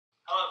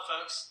Hello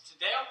folks,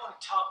 today I want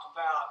to talk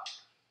about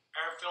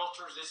air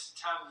filters. This is the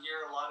time of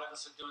year a lot of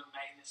us are doing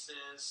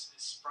maintenances.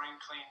 It's spring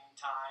cleaning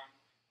time.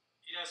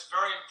 You know, it's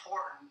very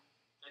important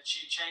that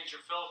you change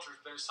your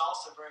filters, but it's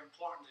also very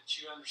important that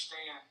you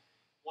understand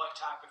what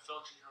type of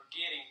filter you're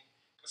getting,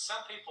 because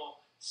some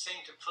people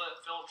seem to put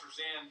filters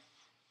in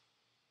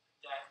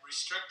that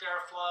restrict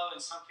airflow,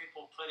 and some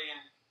people put in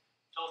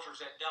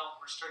filters that don't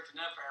restrict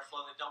enough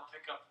airflow, that don't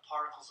pick up the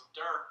particles of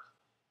dirt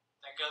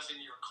that goes into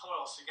your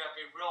coil. So you got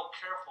to be real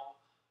careful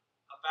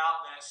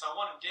about that. So I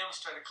want to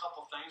demonstrate a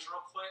couple things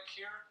real quick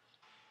here.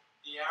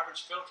 The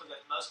average filter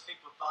that most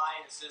people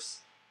buy is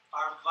this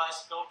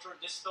fiberglass filter.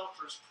 This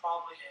filter is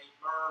probably a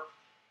MERV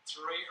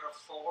 3 or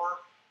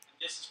 4, and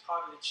this is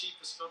probably the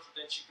cheapest filter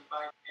that you can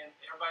buy. And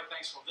everybody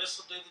thinks, well, this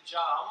will do the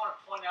job. I want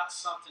to point out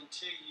something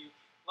to you.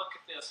 Look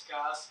at this,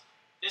 guys.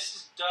 This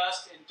is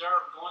dust and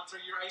dirt going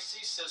through your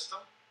AC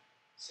system.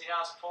 See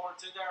how it's pouring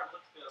through there?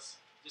 Look at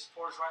this. It just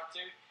pours right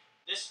through.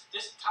 This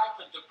type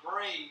of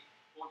debris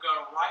will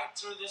go right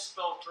through this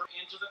filter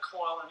into the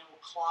coil, and it will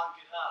clog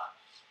it up.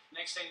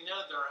 Next thing you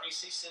know, their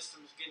AC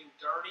system is getting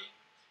dirty.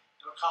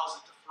 It'll cause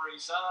it to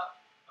freeze up.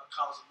 It'll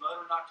cause the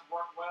motor not to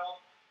work well.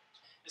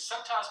 And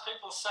sometimes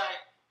people say,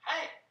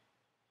 hey,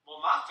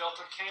 well, my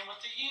filter came with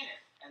the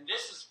unit, and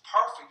this is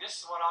perfect. This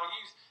is what I'll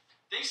use.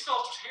 These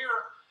filters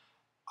here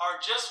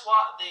are just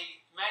what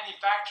the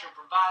manufacturer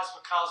provides,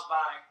 because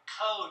by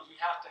code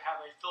you have to have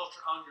a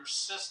filter on your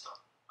system.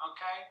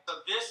 Okay,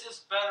 so this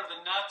is better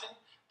than nothing,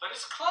 but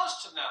it's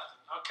close to nothing.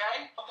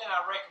 Okay, one thing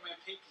I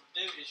recommend people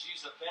do is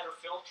use a better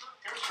filter.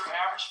 Here's your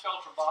average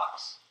filter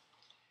box,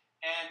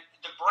 and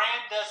the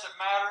brand doesn't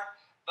matter,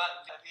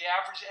 but the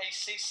average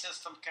AC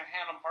system can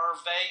handle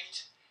MERV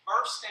 8.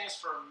 MERV stands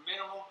for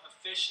minimum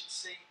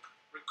efficiency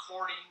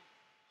recording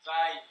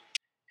value,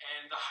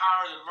 and the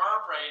higher the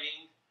MERV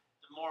rating,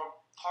 the more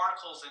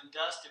particles and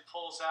dust it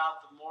pulls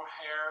out, the more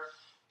hair,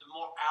 the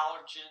more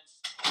allergens.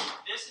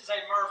 This is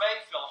a MERV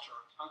 8 filter.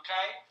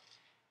 Okay,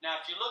 now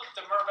if you look at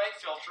the MERV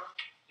 8 filter,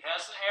 it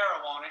has an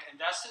arrow on it, and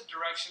that's the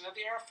direction of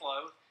the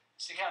airflow.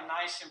 See how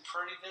nice and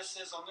pretty this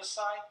is on this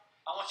side?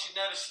 I want you to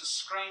notice the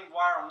screen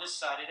wire on this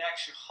side. It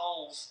actually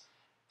holds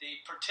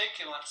the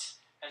particulates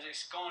as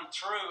it's going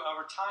through.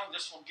 Over time,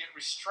 this will get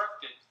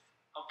restricted.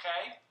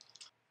 Okay,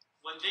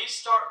 when these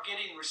start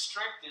getting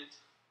restricted,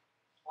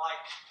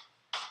 like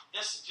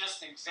this is just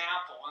an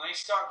example. When they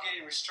start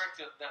getting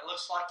restricted, that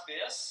looks like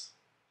this.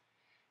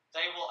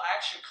 They will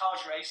actually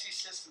cause your AC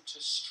system to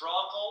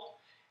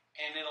struggle,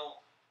 and it'll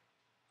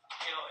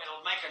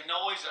make a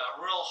noise, a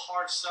real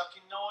hard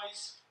sucking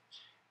noise.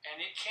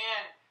 And it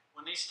can,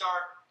 when these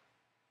start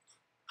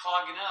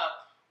clogging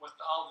up with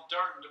all the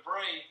dirt and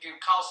debris, it can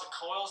cause the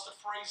coils to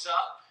freeze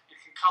up. It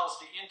can cause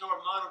the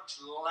indoor motor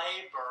to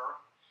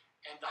labor,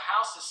 and the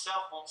house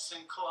itself won't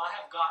seem cool. I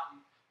have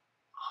gotten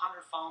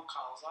 100 phone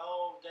calls.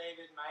 Oh,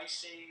 David, my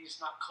AC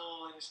is not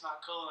cooling. It's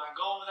not cool. And I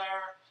go over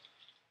there.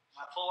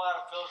 I pull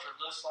out a filter,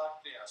 it looks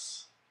like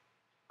this.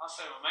 I'll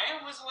say, well,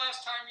 man, when's the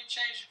last time you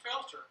changed your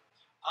filter?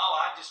 Oh,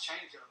 I just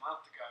changed it a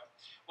month ago.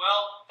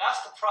 Well,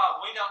 that's the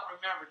problem. We don't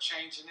remember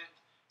changing it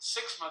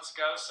 6 months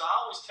ago, so I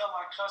always tell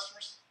my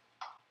customers,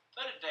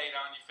 put a date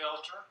on your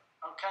filter,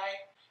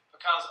 okay?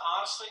 Because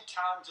honestly,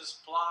 time just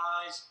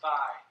flies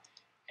by,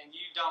 and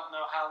you don't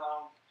know how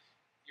long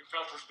your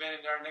filter's been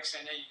in there. Next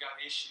thing you know, you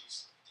got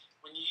issues.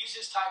 When you use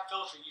this type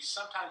filter,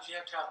 sometimes you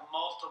have to have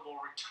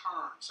multiple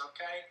returns,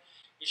 okay?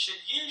 You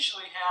should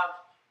usually have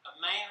a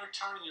main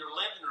return in your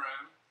living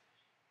room,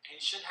 and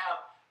you should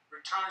have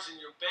returns in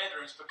your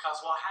bedrooms,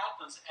 because what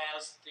happens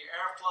as the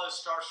airflow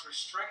starts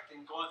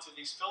restricting going through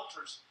these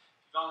filters,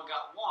 if you've only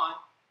got one,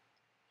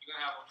 you're going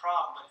to have a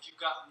problem. But if you've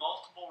got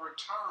multiple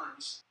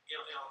returns,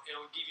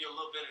 it'll give you a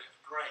little bit of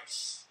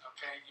grace,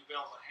 okay? You'll be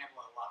able to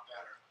handle it a lot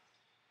better.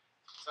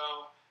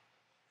 So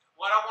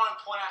what I want to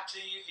point out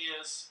to you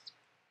is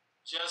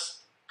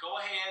just go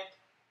ahead,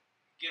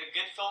 get a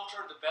good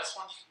filter, the best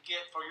one you can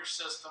get for your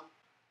system.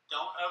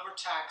 Don't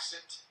overtax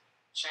it.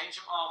 Change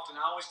them often.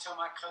 I always tell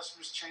my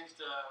customers, change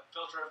the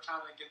filter every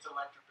time they get the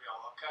electric bill,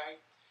 okay?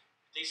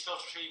 These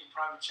filters here you can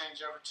probably change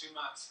every 2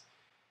 months.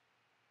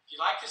 If you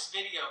like this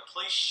video,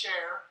 please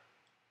share,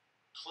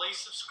 please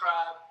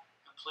subscribe,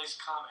 and please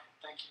comment.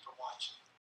 Thank you for watching.